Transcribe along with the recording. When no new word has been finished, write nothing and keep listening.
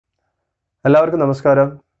എല്ലാവർക്കും നമസ്കാരം.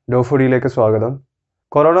 ഡോഫുഡിയിലേക്ക് സ്വാഗതം.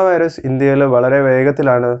 കൊറോണ വൈറസ് ഇന്ത്യയിൽ വളരെ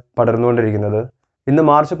വേഗത്തിലാണ് പടർന്നുകൊണ്ടിരിക്കുന്നത്. ഇന്ന്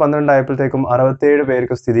മാർച്ച് 12 ആയപ്പോഴത്തേക്കും 67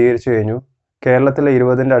 പേർക്ക് സ്ഥിരീകരിച്ചു കഴിഞ്ഞു. കേരളത്തിലെ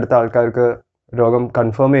 20ൻ്റെ അടുത്ത ആൾക്കാർക്ക് രോഗം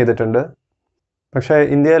കൺഫേം ചെയ്തിട്ടുണ്ട്. പക്ഷേ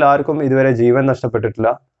ഇന്ത്യയിൽ ആർക്കും ഇതുവരെ ജീവൻ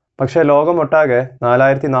നഷ്ടപ്പെട്ടിട്ടില്ല. പക്ഷേ ലോകമൊട്ടാകെ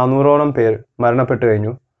 4400ഓളം പേർ മരണപ്പെട്ടു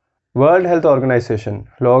കഴിഞ്ഞു. വേൾഡ് ഹെൽത്ത് ഓർഗനൈസേഷൻ,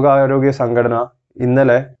 ലോകാരോഗ്യ സംഘടന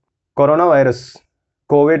ഇന്നലെ കൊറോണ വൈറസ്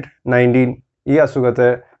COVID-19 ഈ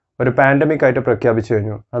അസുഖത്തെ ഒരു പാൻഡമിക് ആയിട്ട് പ്രഖ്യാപിച്ചു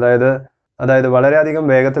കഴിഞ്ഞു. അതായത് വളരെയധികം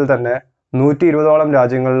വേഗത്തിൽ തന്നെ 120ഓളം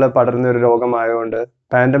രാജ്യങ്ങളിൽ പടർന്ന ഒരു രോഗമായതുകൊണ്ട്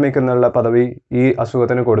പാൻഡമിക് എന്നുള്ള പദവി ഈ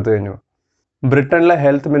അസുഖത്തിന് കൊടുത്തു കഴിഞ്ഞു. ബ്രിട്ടനിലെ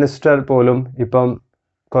ഹെൽത്ത് മിനിസ്റ്റർ പോലും ഇപ്പം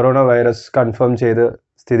കൊറോണ വൈറസ് കൺഫേം ചെയ്ത്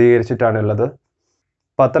സ്ഥിരീകരിച്ചിട്ടാണുള്ളത്.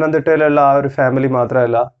 പത്തനംതിട്ടയിലുള്ള ആ ഒരു ഫാമിലി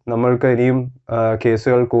മാത്രമല്ല, നമ്മൾക്ക് ഇനിയും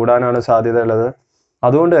കേസുകൾ കൂടാനാണ് സാധ്യതയുള്ളത്.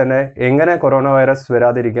 അതുകൊണ്ട് തന്നെ എങ്ങനെ കൊറോണ വൈറസ്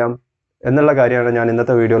വരാതിരിക്കാം എന്നുള്ള കാര്യമാണ് ഞാൻ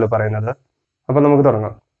ഇന്നത്തെ വീഡിയോയിൽ പറയുന്നത്. അപ്പോൾ നമുക്ക്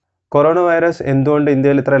തുടങ്ങാം. കൊറോണ വൈറസ് എന്തുകൊണ്ട്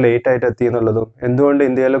ഇന്ത്യയിൽ ഇത്ര ലേറ്റ് ആയിട്ട് എത്തി എന്നുള്ളതും എന്തുകൊണ്ട്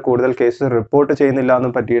ഇന്ത്യയിൽ കൂടുതൽ കേസ് റിപ്പോർട്ട് ചെയ്യുന്നില്ല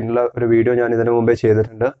എന്നും പറ്റിയിട്ടുള്ള ഒരു വീഡിയോ ഞാൻ ഇതിനു മുമ്പേ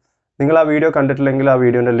ചെയ്തിട്ടുണ്ട്. നിങ്ങൾ ആ വീഡിയോ കണ്ടിട്ടില്ലെങ്കിൽ ആ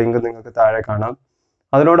വീഡിയോൻ്റെ ലിങ്ക് നിങ്ങൾക്ക് താഴെ കാണാം.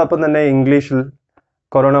 അതിനോടൊപ്പം തന്നെ ഇംഗ്ലീഷിൽ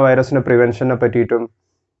കൊറോണ വൈറസിൻ്റെ പ്രിവെൻഷനെ പറ്റിയിട്ടും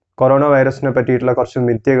കൊറോണ വൈറസിനെ പറ്റിയിട്ടുള്ള കുറച്ച്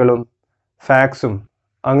മിഥ്യകളും ഫാക്ട്സും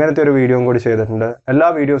അങ്ങനത്തെ ഒരു വീഡിയോയും കൂടി ചെയ്തിട്ടുണ്ട്. എല്ലാ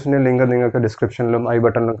വീഡിയോസിൻ്റെയും ലിങ്ക് നിങ്ങൾക്ക് ഡിസ്ക്രിപ്ഷനിലും ഐ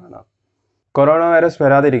ബട്ടണിലും കാണാം. കൊറോണ വൈറസ്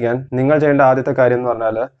വരാതിരിക്കാൻ നിങ്ങൾ ചെയ്യേണ്ട ആദ്യത്തെ കാര്യം എന്ന്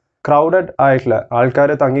പറഞ്ഞാൽ ക്രൗഡഡ് ആയിട്ടുള്ള ആൾക്കാർ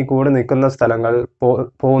തങ്ങിക്കൂടി നിൽക്കുന്ന സ്ഥലങ്ങൾ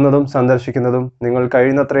പോകുന്നതും സന്ദർശിക്കുന്നതും നിങ്ങൾ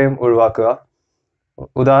കഴിയുന്നത്രയും ഒഴിവാക്കുക.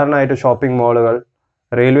 ഉദാഹരണമായിട്ട് ഷോപ്പിംഗ് മാളുകൾ,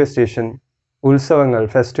 റെയിൽവേ സ്റ്റേഷൻ, ഉത്സവങ്ങൾ,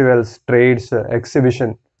 ഫെസ്റ്റിവൽസ്, ട്രേഡ്സ്,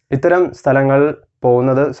 എക്സിബിഷൻ, ഇത്തരം സ്ഥലങ്ങൾ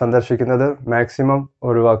സന്ദർശിക്കുന്നത് മാക്സിമം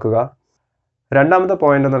ഒഴിവാക്കുക. രണ്ടാമത്തെ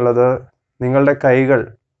പോയിന്റ് എന്നുള്ളത് നിങ്ങളുടെ കൈകൾ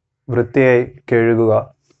വൃത്തിയായി കഴുകുക.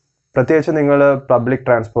 പ്രത്യേകിച്ച് നിങ്ങൾ പബ്ലിക്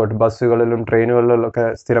ട്രാൻസ്പോർട്ട്, ബസ്സുകളിലും ട്രെയിനുകളിലൊക്കെ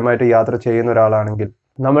സ്ഥിരമായിട്ട് യാത്ര ചെയ്യുന്ന ഒരാളാണെങ്കിൽ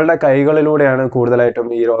നമ്മളുടെ കൈകളിലൂടെയാണ് കൂടുതലായിട്ടും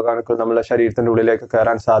ഈ രോഗാണുക്കൾ നമ്മുടെ ശരീരത്തിൻ്റെ ഉള്ളിലേക്ക്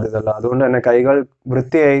കയറാൻ സാധ്യതയുള്ളത്. അതുകൊണ്ട് തന്നെ കൈകൾ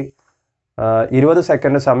വൃത്തിയായി 20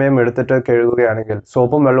 സെക്കൻഡ് സമയം എടുത്തിട്ട് കഴുകുകയാണെങ്കിൽ,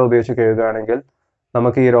 സോപ്പും വെള്ളം ഉപയോഗിച്ച് കഴുകുകയാണെങ്കിൽ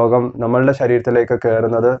നമുക്ക് ഈ രോഗം നമ്മളുടെ ശരീരത്തിലേക്ക്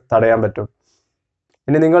കയറുന്നത് തടയാൻ പറ്റും.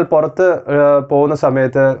 ഇനി നിങ്ങൾ പുറത്ത് പോകുന്ന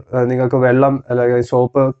സമയത്ത് നിങ്ങൾക്ക് വെള്ളം അല്ലെങ്കിൽ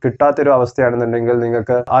സോപ്പ് കിട്ടാത്തൊരു അവസ്ഥയാണെന്നുണ്ടെങ്കിൽ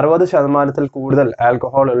നിങ്ങൾക്ക് 60% കൂടുതൽ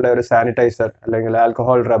ആൽക്കഹോൾ ഉള്ള ഒരു സാനിറ്റൈസർ അല്ലെങ്കിൽ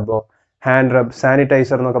ആൽക്കഹോൾ റബ്ബോ, ഹാൻഡ് റബ്,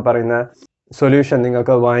 സാനിറ്റൈസർ എന്നൊക്കെ പറയുന്ന സൊല്യൂഷൻ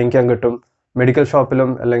നിങ്ങൾക്ക് വാങ്ങിക്കാൻ കിട്ടും. മെഡിക്കൽ ഷോപ്പിലും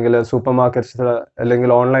അല്ലെങ്കിൽ സൂപ്പർ മാർക്കറ്റ്സിൽ അല്ലെങ്കിൽ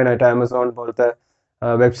ഓൺലൈനായിട്ട് ആമസോൺ പോലത്തെ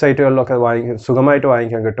വെബ്സൈറ്റുകളിലൊക്കെ സുഖമായിട്ട്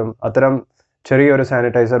വാങ്ങിക്കാൻ കിട്ടും. അത്തരം ചെറിയൊരു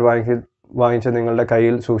സാനിറ്റൈസർ വാങ്ങിച്ച് നിങ്ങളുടെ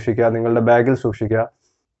കയ്യിൽ സൂക്ഷിക്കുക, നിങ്ങളുടെ ബാഗിൽ സൂക്ഷിക്കുക.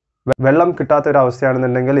 വെള്ളം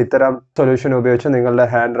കിട്ടാത്തൊരവസ്ഥയാണെന്നുണ്ടെങ്കിൽ ഇത്തരം സൊല്യൂഷൻ ഉപയോഗിച്ച് നിങ്ങളുടെ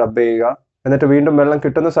ഹാൻഡ് റബ്ബ് ചെയ്യുക. എന്നിട്ട് വീണ്ടും വെള്ളം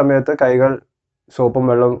കിട്ടുന്ന സമയത്ത് കൈകൾ സോപ്പും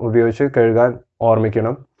വെള്ളം ഉപയോഗിച്ച് കഴുകാൻ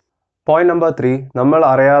ഓർമ്മിക്കണം. പോയിന്റ് നമ്പർ 3, നമ്മൾ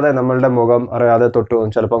അറിയാതെ നമ്മളുടെ മുഖം അറിയാതെ തൊട്ടുപോകും.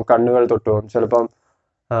 ചിലപ്പം കണ്ണുകൾ തൊട്ടുപോകും, ചിലപ്പം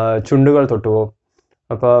ചുണ്ടുകൾ തൊട്ടുപോകും.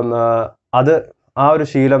 അപ്പം ആ ഒരു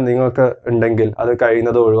ശീലം നിങ്ങൾക്ക് ഉണ്ടെങ്കിൽ അത്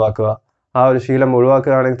കഴിയുന്നത് ഒഴിവാക്കുക. ആ ഒരു ശീലം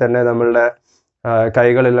ഒഴിവാക്കുകയാണെങ്കിൽ തന്നെ നമ്മളുടെ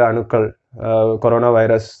കൈകളിലെ അണുക്കൾ, കൊറോണ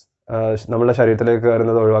വൈറസ് നമ്മളുടെ ശരീരത്തിലേക്ക്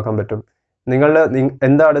കയറുന്നത് ഒഴിവാക്കാൻ പറ്റും.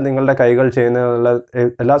 എന്താണ് നിങ്ങളുടെ കൈകൾ ചെയ്യുന്നതെന്നുള്ള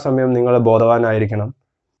എല്ലാ സമയവും നിങ്ങൾ ബോധവാനായിരിക്കണം.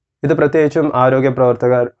 ഇത് പ്രത്യേകിച്ചും ആരോഗ്യ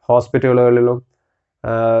പ്രവർത്തകർ, ഹോസ്പിറ്റലുകളിലും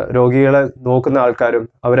രോഗികളെ നോക്കുന്ന ആൾക്കാരും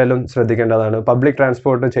അവരെല്ലാം ശ്രദ്ധിക്കേണ്ടതാണ്. പബ്ലിക്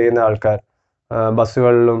ട്രാൻസ്പോർട്ട് ചെയ്യുന്ന ആൾക്കാർ,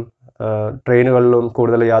 ബസ്സുകളിലും ട്രെയിനുകളിലും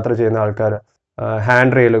കൂടുതൽ യാത്ര ചെയ്യുന്ന ആൾക്കാർ,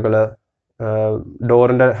 ഹാൻഡ് റെയിലുകൾ,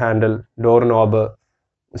 ഡോറിൻ്റെ handle, door knob,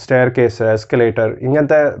 stair case, escalator,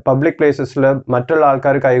 ഇങ്ങനത്തെ പബ്ലിക് പ്ലേസസിൽ മറ്റുള്ള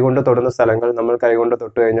ആൾക്കാർ കൈകൊണ്ട് തൊടുന്ന സ്ഥലങ്ങൾ നമ്മൾ കൈകൊണ്ട്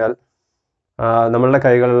തൊട്ട് കഴിഞ്ഞാൽ നമ്മളുടെ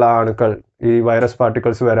കൈകളിലുള്ള അണുക്കൾ, ഈ വൈറസ്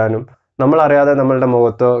പാർട്ടിക്കിൾസ് വരാനും നമ്മൾ അറിയാതെ നമ്മളുടെ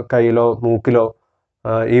മുഖത്തോ കയ്യിലോ മൂക്കിലോ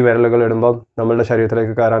ഈ വിരലുകൾ ഇടുമ്പം നമ്മളുടെ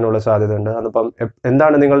ശരീരത്തിലേക്ക് കയറാനുള്ള സാധ്യതയുണ്ട്. അതിപ്പം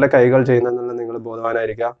എന്താണ് നിങ്ങളുടെ കൈകൾ ചെയ്യുന്നതെന്നുള്ള നിങ്ങൾ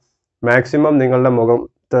ബോധവാനായിരിക്കുക. മാക്സിമം നിങ്ങളുടെ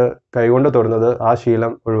മുഖത്ത് കൈകൊണ്ട് തൊടുന്നത് ആ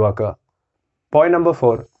ശീലം ഒഴിവാക്കുക. പോയിന്റ് നമ്പർ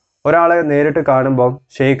 4, ഒരാളെ നേരിട്ട് കാണുമ്പം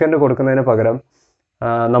ഷേക്ക് ഹാൻഡ് കൊടുക്കുന്നതിന് പകരം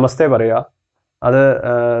നമസ്തേ പറയുക. അത്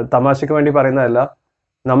തമാശയ്ക്ക് വേണ്ടി പറയുന്നതല്ല.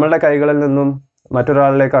 നമ്മളുടെ കൈകളിൽ നിന്നും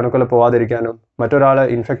മറ്റൊരാളിലേക്ക് അണുക്കൾ പോവാതിരിക്കാനും മറ്റൊരാൾ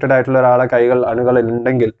ഇൻഫെക്റ്റഡ് ആയിട്ടുള്ള ഒരാളെ അണുകളിൽ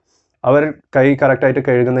ഉണ്ടെങ്കിൽ അവർ കൈ കറക്റ്റായിട്ട്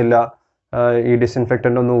കഴുകുന്നില്ല, ഈ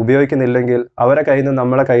ഡിസിൻഫെക്റ്റൻ്റ് ഒന്നും ഉപയോഗിക്കുന്നില്ലെങ്കിൽ അവരെ കയ്യിൽ നിന്ന്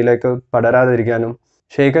നമ്മളെ കയ്യിലേക്ക് പടരാതിരിക്കാനും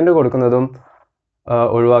ഷേക്ക് ഹാൻഡ് കൊടുക്കുന്നതും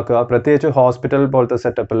ഒഴിവാക്കുക. പ്രത്യേകിച്ച് ഹോസ്പിറ്റൽ പോലത്തെ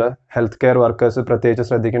സെറ്റപ്പിൽ ഹെൽത്ത് കെയർ വർക്കേഴ്സ് പ്രത്യേകിച്ച്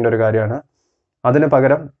ശ്രദ്ധിക്കേണ്ട ഒരു കാര്യമാണ്. അതിന്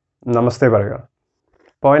പകരം നമസ്തേ പറയുക.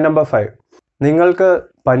 പോയിന്റ് നമ്പർ 5, നിങ്ങൾക്ക്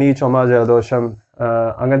പനി, ചുമ, ജലദോഷം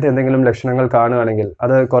അങ്ങനത്തെ എന്തെങ്കിലും ലക്ഷണങ്ങൾ കാണുകയാണെങ്കിൽ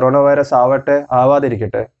അത് കൊറോണ വൈറസ് ആവട്ടെ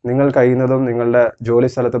ആവാതിരിക്കട്ടെ, നിങ്ങൾ കഴിയുന്നതും നിങ്ങളുടെ ജോലി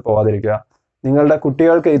സ്ഥലത്ത് പോവാതിരിക്കുക. നിങ്ങളുടെ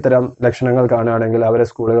കുട്ടികൾക്ക് ഇത്തരം ലക്ഷണങ്ങൾ കാണുകയാണെങ്കിൽ അവരെ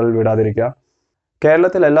സ്കൂളുകളിൽ വിടാതിരിക്കുക.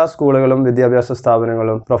 കേരളത്തിൽ എല്ലാ സ്കൂളുകളും വിദ്യാഭ്യാസ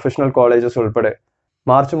സ്ഥാപനങ്ങളും പ്രൊഫഷണൽ കോളേജസ് ഉൾപ്പെടെ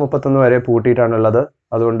മാർച്ച് 31 വരെ പൂട്ടിയിട്ടാണുള്ളത്.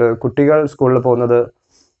 അതുകൊണ്ട് കുട്ടികൾ സ്കൂളിൽ പോകുന്നത്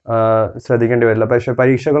ശ്രദ്ധിക്കേണ്ടി വരില്ല. പക്ഷേ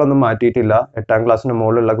പരീക്ഷകളൊന്നും മാറ്റിയിട്ടില്ല 8ാം ക്ലാസ്സിന്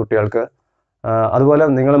മുകളിലുള്ള കുട്ടികൾക്ക്. അതുപോലെ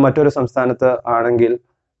നിങ്ങൾ മറ്റൊരു സംസ്ഥാനത്ത് ആണെങ്കിൽ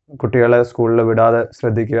കുട്ടികളെ സ്കൂളിൽ വിടാതെ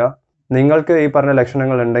ശ്രദ്ധിക്കുക. നിങ്ങൾക്ക് ഈ പറഞ്ഞ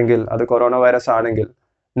ലക്ഷണങ്ങൾ ഉണ്ടെങ്കിൽ അത് കൊറോണ വൈറസ് ആണെങ്കിൽ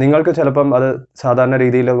നിങ്ങൾക്ക് ചിലപ്പം അത് സാധാരണ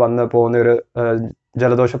രീതിയിൽ വന്ന് പോകുന്നൊരു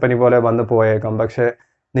ജലദോഷപ്പനി പോലെ വന്ന് പോയേക്കാം. പക്ഷേ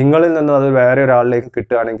നിങ്ങളിൽ നിന്നും അത് വേറെ ഒരാളിലേക്ക്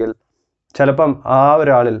കിട്ടുകയാണെങ്കിൽ ചിലപ്പം ആ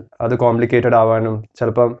ഒരാളിൽ അത് കോംപ്ലിക്കേറ്റഡ് ആവാനും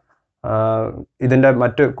ചിലപ്പം ഇതിൻ്റെ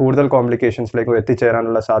മറ്റ് കൂടുതൽ കോംപ്ലിക്കേഷൻസിലേക്ക്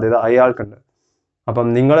എത്തിച്ചേരാനുള്ള സാധ്യത അയാൾക്കുണ്ട്. അപ്പം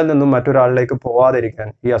നിങ്ങളിൽ നിന്നും മറ്റൊരാളിലേക്ക് പോവാതിരിക്കാൻ,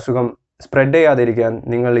 ഈ അസുഖം സ്പ്രെഡ് ചെയ്യാതിരിക്കാൻ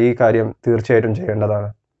നിങ്ങൾ ഈ കാര്യം തീർച്ചയായിട്ടും ചെയ്യേണ്ടതാണ്.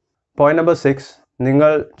 പോയിന്റ് നമ്പർ 6,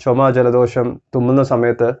 നിങ്ങൾ ചുമ, ജലദോഷം, തുമ്മുന്ന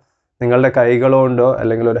സമയത്ത് നിങ്ങളുടെ കൈകളുകൊണ്ടോ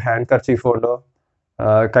അല്ലെങ്കിൽ ഒരു ഹാൻഡ് കർച്ചീഫ് കൊണ്ടോ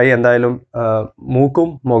കൈ എന്തായാലും മൂക്കും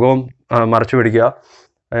മുഖവും മറച്ചു പിടിക്കുക.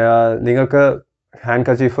 നിങ്ങൾക്ക് ഹാൻഡ്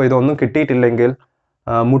കർച്ചീഫോ ഇതൊന്നും കിട്ടിയിട്ടില്ലെങ്കിൽ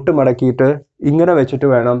മുട്ട് മടക്കിയിട്ട് ഇങ്ങനെ വെച്ചിട്ട്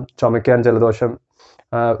വേണം ചുമയ്ക്കാൻ ജലദോഷം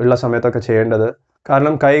ഉള്ള സമയത്തൊക്കെ ചെയ്യേണ്ടത്.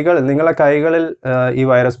 കാരണം നിങ്ങളുടെ കൈകളിൽ ഈ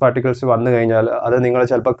വൈറസ് പാർട്ടിക്കിൾസ് വന്നു കഴിഞ്ഞാൽ അത് നിങ്ങൾ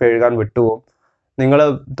ചിലപ്പോൾ കഴുകാൻ വിട്ടുപോകും. നിങ്ങൾ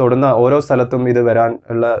തൊടുന്ന ഓരോ സ്ഥലത്തും ഇത് വരാൻ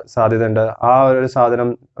ഉള്ള സാധ്യതയുണ്ട്. ആ ഒരു സാധനം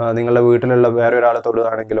നിങ്ങളുടെ വീട്ടിലുള്ള വേറെ ഒരാളെ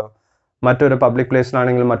തൊടുകയാണെങ്കിലോ മറ്റൊരു പബ്ലിക്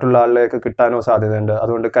പ്ലേസിലാണെങ്കിലും മറ്റുള്ള ആളിലേക്ക് കിട്ടാനോ സാധ്യതയുണ്ട്.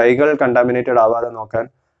 അതുകൊണ്ട് കൈകൾ കണ്ടാമിനേറ്റഡ് ആവാതെ നോക്കാൻ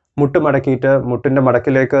മുട്ട് മടക്കിയിട്ട് മുട്ടിൻ്റെ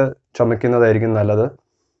മടക്കിലേക്ക് ചുമയ്ക്കുന്നതായിരിക്കും നല്ലത്.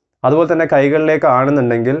 അതുപോലെ തന്നെ കൈകളിലേക്ക്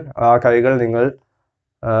ആണെന്നുണ്ടെങ്കിൽ ആ കൈകൾ നിങ്ങൾ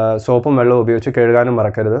സോപ്പും വെള്ളവും ഉപയോഗിച്ച് കഴുകാനും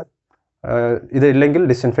മറക്കരുത്. ഇതില്ലെങ്കിൽ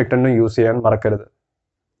ഡിസിൻഫെക്റ്റൻറ്റും യൂസ് ചെയ്യാൻ മറക്കരുത്.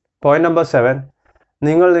 പോയിന്റ് നമ്പർ 7,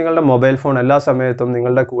 നിങ്ങൾ നിങ്ങളുടെ മൊബൈൽ ഫോൺ എല്ലാ സമയത്തും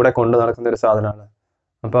നിങ്ങളുടെ കൂടെ കൊണ്ടു നടക്കുന്ന ഒരു സാധനമാണ്.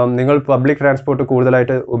 അപ്പം നിങ്ങൾ പബ്ലിക് ട്രാൻസ്പോർട്ട്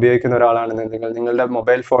കൂടുതലായിട്ട് ഉപയോഗിക്കുന്ന ഒരാളാണെന്നുണ്ടെങ്കിൽ നിങ്ങളുടെ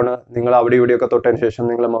മൊബൈൽ ഫോൺ നിങ്ങൾ അവിടെ ഇവിടെയൊക്കെ തൊട്ടതിന് ശേഷം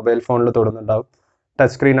നിങ്ങൾ മൊബൈൽ ഫോണിൽ തൊടുന്നുണ്ടാവും.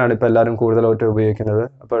 ടച്ച് സ്ക്രീനാണ് ഇപ്പോൾ എല്ലാവരും കൂടുതലായിട്ട് ഉപയോഗിക്കുന്നത്.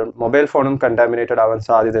 അപ്പോൾ മൊബൈൽ ഫോണും കണ്ടാമിനേറ്റഡ് ആവാൻ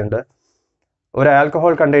സാധ്യതയുണ്ട്. ഒരു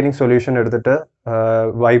ആൽക്കഹോൾ കണ്ടെയ്നിങ് സൊല്യൂഷൻ എടുത്തിട്ട്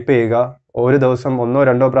വൈപ്പ് ചെയ്യുക. ഒരു ദിവസം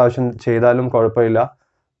 1-2 പ്രാവശ്യം ചെയ്താലും കുഴപ്പമില്ല.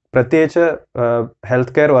 പ്രത്യേകിച്ച്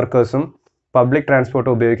ഹെൽത്ത് കെയർ വർക്കേഴ്സും പബ്ലിക് ട്രാൻസ്പോർട്ട്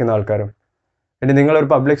ഉപയോഗിക്കുന്ന ആൾക്കാരും. ഇനി നിങ്ങളൊരു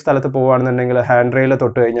പബ്ലിക് സ്ഥലത്ത് പോകുകയാണെന്നുണ്ടെങ്കിൽ ഹാൻഡ് റെയിൽ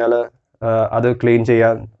തൊട്ട് കഴിഞ്ഞാൽ അത് ക്ലീൻ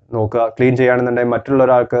ചെയ്യാൻ നോക്കുക. ക്ലീൻ ചെയ്യുകയാണെന്നുണ്ടെങ്കിൽ മറ്റുള്ള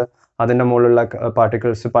ഒരാൾക്ക് അതിൻ്റെ മുകളിലുള്ള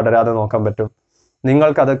പാർട്ടിക്കിൾസ് പടരാതെ നോക്കാൻ പറ്റും.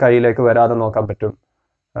 നിങ്ങൾക്കത് കയ്യിലേക്ക് വരാതെ നോക്കാൻ പറ്റും.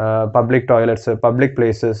 പബ്ലിക് ടോയ്ലറ്റ്സ്, പബ്ലിക്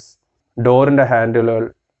പ്ലേസസ്, ഡോറിൻ്റെ ഹാൻഡിലുകൾ,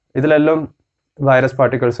 ഇതിലെല്ലാം വൈറസ്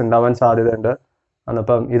പാർട്ടിക്കിൾസ് ഉണ്ടാവാൻ സാധ്യതയുണ്ട്.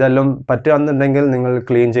 അപ്പം ഇതെല്ലാം പറ്റുകയെന്നുണ്ടെങ്കിൽ നിങ്ങൾ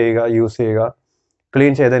ക്ലീൻ ചെയ്യുക, യൂസ് ചെയ്യുക.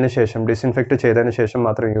 ക്ലീൻ ചെയ്തതിന് ശേഷം, ഡിസിൻഫെക്റ്റ് ചെയ്തതിന് ശേഷം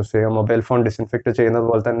മാത്രം യൂസ് ചെയ്യുക. മൊബൈൽ ഫോൺ ഡിസിൻഫെക്റ്റ് ചെയ്യുന്നത്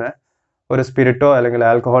പോലെ തന്നെ ഒരു സ്പിരിറ്റോ അല്ലെങ്കിൽ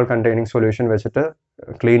ആൽക്കഹോൾ കണ്ടെയ്നിങ് സൊല്യൂഷൻ വെച്ചിട്ട്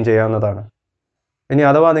ക്ലീൻ ചെയ്യാവുന്നതാണ്. ഇനി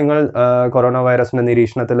അഥവാ നിങ്ങൾ കൊറോണ വൈറസിൻ്റെ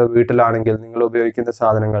നിരീക്ഷണത്തിൽ വീട്ടിലാണെങ്കിൽ നിങ്ങൾ ഉപയോഗിക്കുന്ന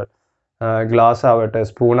സാധനങ്ങൾ, ഗ്ലാസ് ആവട്ടെ,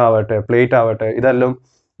 സ്പൂൺ ആവട്ടെ, പ്ലേറ്റ് ആവട്ടെ, ഇതെല്ലാം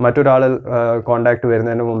മറ്റൊരാളിൽ കോണ്ടാക്ട്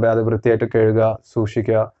വരുന്നതിന് മുമ്പേ അത് വൃത്തിയായിട്ട് കഴുകുക,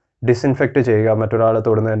 സൂക്ഷിക്കുക, ഡിസിൻഫെക്റ്റ് ചെയ്യുക മറ്റൊരാൾ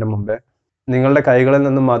തൊടുന്നതിന് മുമ്പേ. നിങ്ങളുടെ കൈകളിൽ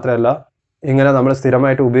നിന്നും മാത്രമല്ല, ഇങ്ങനെ നമ്മൾ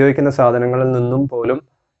സ്ഥിരമായിട്ട് ഉപയോഗിക്കുന്ന സാധനങ്ങളിൽ നിന്നും പോലും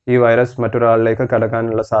ഈ വൈറസ് മറ്റൊരാളിലേക്ക്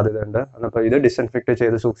കടക്കാനുള്ള സാധ്യതയുണ്ട്. അപ്പോൾ ഇത് ഡിസിൻഫെക്റ്റ്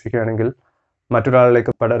ചെയ്ത് സൂക്ഷിക്കുകയാണെങ്കിൽ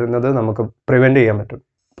മറ്റൊരാളിലേക്ക് പടരുന്നത് നമുക്ക് പ്രിവെൻറ്റ് ചെയ്യാൻ പറ്റും.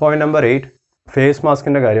 പോയിന്റ് നമ്പർ 8, ഫേസ്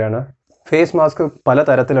മാസ്കിൻ്റെ കാര്യമാണ്. ഫേസ് മാസ്ക് പല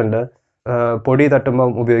തരത്തിലുണ്ട്. പൊടി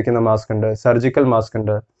തട്ടുമ്പം ഉപയോഗിക്കുന്ന മാസ്ക് ഉണ്ട്, സർജിക്കൽ മാസ്ക്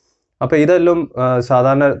ഉണ്ട്. അപ്പോൾ ഇതെല്ലാം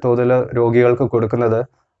സാധാരണ തോതിൽ രോഗികൾക്ക് കൊടുക്കുന്നത്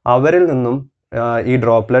അവരിൽ നിന്നും ഈ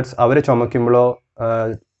ഡ്രോപ്ലെറ്റ്സ് അവർ ചുമയ്ക്കുമ്പോഴോ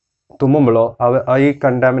തുമ്മുമ്പോഴോ ഈ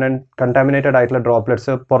കണ്ടാമിനേറ്റഡ് ആയിട്ടുള്ള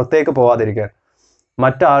ഡ്രോപ്ലെറ്റ്സ് പുറത്തേക്ക് പോകാതിരിക്കാൻ,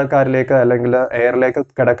 മറ്റ് ആൾക്കാരിലേക്ക് അല്ലെങ്കിൽ എയറിലേക്ക്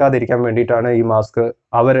കിടക്കാതിരിക്കാൻ വേണ്ടിയിട്ടാണ് ഈ മാസ്ക്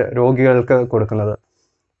അവർ രോഗികൾക്ക് കൊടുക്കുന്നത്.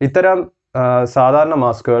 ഇത്തരം സാധാരണ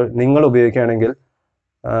മാസ്കുകൾ നിങ്ങൾ ഉപയോഗിക്കുകയാണെങ്കിൽ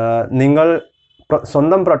നിങ്ങൾ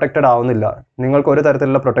സ്വന്തം പ്രൊട്ടക്റ്റഡ് ആവുന്നില്ല, നിങ്ങൾക്ക് ഒരു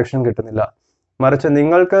തരത്തിലുള്ള പ്രൊട്ടക്ഷൻ കിട്ടുന്നില്ല. മറിച്ച്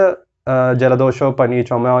നിങ്ങൾക്ക് ജലദോഷമോ പനി,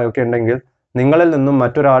 ചുമയോ ഒക്കെ ഉണ്ടെങ്കിൽ നിങ്ങളിൽ നിന്നും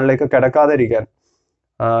മറ്റൊരാളിലേക്ക് കിടക്കാതിരിക്കാൻ,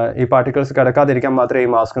 ഈ പാർട്ടിക്കിൾസ് കിടക്കാതിരിക്കാൻ മാത്രമേ ഈ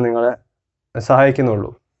മാസ്ക് നിങ്ങളെ സഹായിക്കുന്നുള്ളൂ.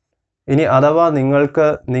 ഇനി അഥവാ നിങ്ങൾക്ക്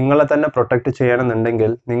നിങ്ങളെ തന്നെ പ്രൊട്ടക്റ്റ്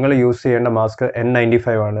ചെയ്യണമെന്നുണ്ടെങ്കിൽ നിങ്ങൾ യൂസ് ചെയ്യേണ്ട മാസ്ക്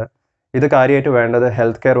N95 ആണ്. ഇത് കാര്യമായിട്ട് വേണ്ടത്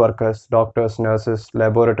health care workers, doctors, nurses,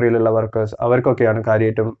 ലബോറട്ടറിയിലുള്ള workers, അവർക്കൊക്കെയാണ്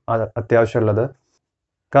കാര്യമായിട്ടും അത്യാവശ്യമുള്ളത്.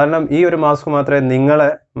 കാരണം ഈ ഒരു മാസ്ക് മാത്രമേ നിങ്ങളെ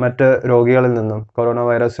മറ്റ് രോഗികളിൽ നിന്നും, കൊറോണ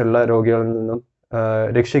വൈറസ് ഉള്ള രോഗികളിൽ നിന്നും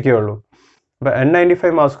രക്ഷിക്കുകയുള്ളൂ. അപ്പോൾ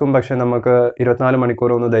N95 മാസ്കും പക്ഷേ നമുക്ക് 24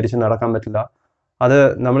 മണിക്കൂറൊന്നും ധരിച്ച് നടക്കാൻ പറ്റില്ല. അത്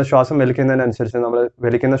നമ്മൾ ശ്വാസം വലിക്കുന്നതിനനുസരിച്ച് നമ്മൾ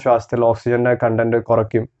വലിക്കുന്ന ശ്വാസത്തിൽ ഓക്സിജൻ്റെ കണ്ടൻറ്റ്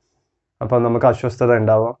കുറയ്ക്കും. അപ്പോൾ നമുക്ക് അസ്വസ്ഥത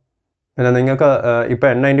ഉണ്ടാവാം. പിന്നെ നിങ്ങൾക്ക് ഇപ്പോൾ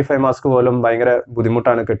N95 മാസ്ക് പോലും ഭയങ്കര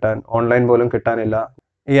ബുദ്ധിമുട്ടാണ് കിട്ടാൻ, ഓൺലൈൻ പോലും കിട്ടാനില്ല.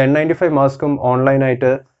 ഈ N95 മാസ്കും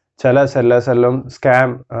ഓൺലൈനായിട്ട് ചില സെല്ലേഴ്സ് എല്ലാം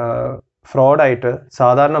ഫ്രോഡായിട്ട്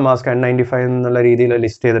സാധാരണ മാസ്ക് N95 എന്നുള്ള രീതിയിൽ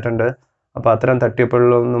ലിസ്റ്റ് ചെയ്തിട്ടുണ്ട്. അപ്പോൾ അത്തരം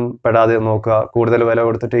തട്ടിപ്പുകളിലൊന്നും പെടാതെ നോക്കുക. കൂടുതൽ വില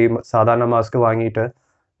കൊടുത്തിട്ട് ഈ സാധാരണ മാസ്ക് വാങ്ങിയിട്ട്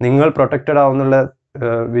നിങ്ങൾ പ്രൊട്ടക്റ്റഡ് ആവുന്നുള്ള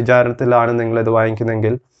വിചാരത്തിലാണ് നിങ്ങളിത്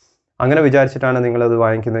വാങ്ങിക്കുന്നതെങ്കിൽ, അങ്ങനെ വിചാരിച്ചിട്ടാണ് നിങ്ങളത്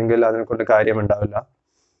വാങ്ങിക്കുന്നതെങ്കിൽ അതിനെക്കൊണ്ട് കാര്യമുണ്ടാവില്ല.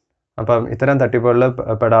 അപ്പം ഇത്തരം തട്ടിപ്പുകളിൽ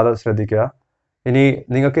പെടാതെ ശ്രദ്ധിക്കുക. ഇനി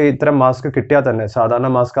നിങ്ങൾക്ക് ഇത്തരം മാസ്ക് കിട്ടിയാൽ തന്നെ സാധാരണ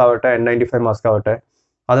മാസ്ക് ആവട്ടെ N95 മാസ്ക് ആവട്ടെ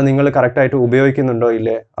അത് നിങ്ങൾ കറക്റ്റായിട്ട് ഉപയോഗിക്കുന്നുണ്ടോ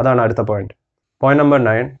ഇല്ലേ അതാണ് അടുത്ത പോയിന്റ്. പോയിന്റ് നമ്പർ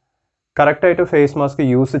 9, കറക്റ്റായിട്ട് ഫേസ് മാസ്ക്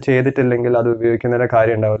യൂസ് ചെയ്തിട്ടില്ലെങ്കിൽ അത് ഉപയോഗിക്കുന്നതിൻ്റെ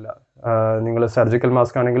കാര്യം ഉണ്ടാവില്ല. നിങ്ങൾ സർജിക്കൽ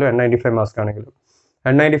മാസ്ക് ആണെങ്കിലും N95 മാസ്ക് ആണെങ്കിലും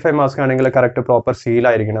N95 മാസ്ക് ആണെങ്കിൽ കറക്റ്റ് പ്രോപ്പർ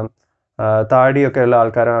സീലായിരിക്കണം. താടിയൊക്കെ ഉള്ള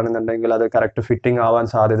ആൾക്കാരാണെന്നുണ്ടെങ്കിൽ അത് കറക്റ്റ് ഫിറ്റിംഗ് ആവാൻ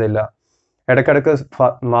സാധ്യതയില്ല. ഇടയ്ക്കിടയ്ക്ക്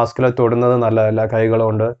മാസ്കിൽ തൊടുന്നത് നല്ലതല്ല,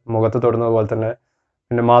 കൈകളുകൊണ്ട് മുഖത്ത് തൊടുന്നത് പോലെ തന്നെ.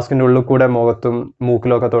 പിന്നെ മാസ്കിൻ്റെ ഉള്ളിൽ കൂടെ മുഖത്തും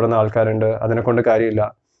മൂക്കിലൊക്കെ തൊടുന്ന ആൾക്കാരുണ്ട്, അതിനെക്കൊണ്ട് കാര്യമില്ല.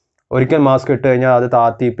 ഒരിക്കൽ മാസ്ക് ഇട്ട് കഴിഞ്ഞാൽ അത്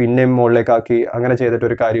താത്തി പിന്നെയും മുകളിലേക്കാക്കി അങ്ങനെ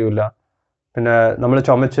ചെയ്തിട്ടൊരു കാര്യമില്ല. പിന്നെ നമ്മൾ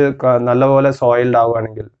ചുമച്ച് നല്ലപോലെ സോയിൽഡ്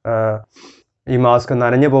ആവുകയാണെങ്കിൽ ഈ മാസ്ക്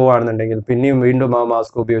നനഞ്ഞു പോവുകയാണെന്നുണ്ടെങ്കിൽ പിന്നെയും വീണ്ടും ആ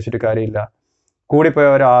മാസ്ക് ഉപയോഗിച്ചിട്ട് കാര്യമില്ല. കൂടിപ്പോയ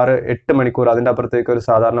ഒരു 6-8 മണിക്കൂർ അതിൻ്റെ അപ്പുറത്തേക്ക് ഒരു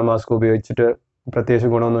സാധാരണ മാസ്ക് ഉപയോഗിച്ചിട്ട് പ്രത്യേകിച്ച്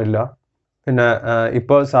ഗുണമൊന്നുമില്ല. പിന്നെ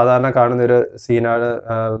ഇപ്പോൾ സാധാരണ കാണുന്നൊരു സീനാണ്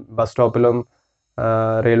ബസ് സ്റ്റോപ്പിലും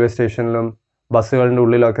റെയിൽവേ സ്റ്റേഷനിലും ബസ്സുകളുടെ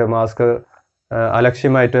ഉള്ളിലൊക്കെ മാസ്ക്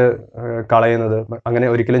അലക്ഷ്യമായിട്ട് കളയുന്നത്. അങ്ങനെ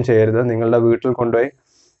ഒരിക്കലും ചെയ്യരുത്. നിങ്ങളുടെ വീട്ടിൽ കൊണ്ടുപോയി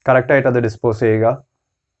കറക്റ്റായിട്ട് അത് ഡിസ്പോസ് ചെയ്യുക.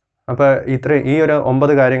 അപ്പോൾ ഈ ഒരു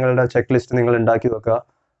 9 കാര്യങ്ങളുടെ ചെക്ക് ലിസ്റ്റ് നിങ്ങൾ ഉണ്ടാക്കി വെക്കുക.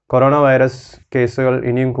 കൊറോണ വൈറസ് കേസുകൾ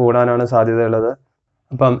ഇനിയും കൂടാനാണ് സാധ്യതയുള്ളത്.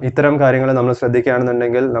 അപ്പം ഇത്തരം കാര്യങ്ങൾ നമ്മൾ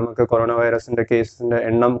ശ്രദ്ധിക്കുകയാണെന്നുണ്ടെങ്കിൽ നമുക്ക് കൊറോണ വൈറസിൻ്റെ കേസിൻ്റെ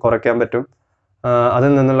എണ്ണം കുറയ്ക്കാൻ പറ്റും.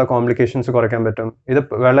 അതിൽ നിന്നുള്ള കോംപ്ലിക്കേഷൻസ് കുറയ്ക്കാൻ പറ്റും. ഇത്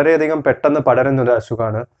വളരെയധികം പെട്ടെന്ന് പടരുന്നൊരു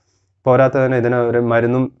അസുഖമാണ്. പോരാത്തതിന് ഇതിന് ഒരു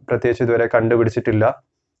മരുന്നും പ്രത്യേകിച്ച് ഇതുവരെ കണ്ടുപിടിച്ചിട്ടില്ല.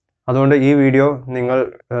 അതുകൊണ്ട് ഈ വീഡിയോ നിങ്ങൾ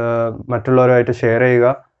മറ്റുള്ളവരുമായിട്ട് ഷെയർ ചെയ്യുക.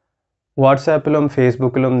 വാട്സാപ്പിലും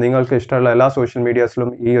ഫേസ്ബുക്കിലും നിങ്ങൾക്ക് ഇഷ്ടമുള്ള എല്ലാ സോഷ്യൽ മീഡിയാസിലും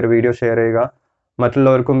ഈ ഒരു വീഡിയോ ഷെയർ ചെയ്യുക.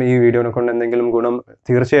 മറ്റുള്ളവർക്കും ഈ വീഡിയോനെ കൊണ്ട് എന്തെങ്കിലും ഗുണം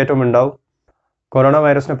തീർച്ചയായിട്ടും ഉണ്ടാവും. കൊറോണ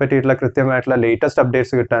വൈറസിനെ പറ്റിയിട്ടുള്ള കൃത്യമായിട്ടുള്ള ലേറ്റസ്റ്റ്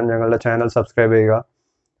അപ്ഡേറ്റ്സ് കിട്ടാൻ ഞങ്ങളുടെ ചാനൽ സബ്സ്ക്രൈബ് ചെയ്യുക.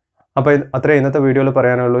 അപ്പോൾ അത്രേ ഇന്നത്തെ വീഡിയോയിൽ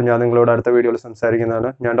പറയാനുള്ളൂ. ഞാൻ നിങ്ങളോട് അടുത്ത വീഡിയോയിൽ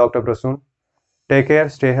സംസാരിക്കുന്നതാണ്. ഞാൻ doctor Prasoon. Take care,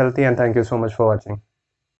 stay healthy and thank you so much for watching.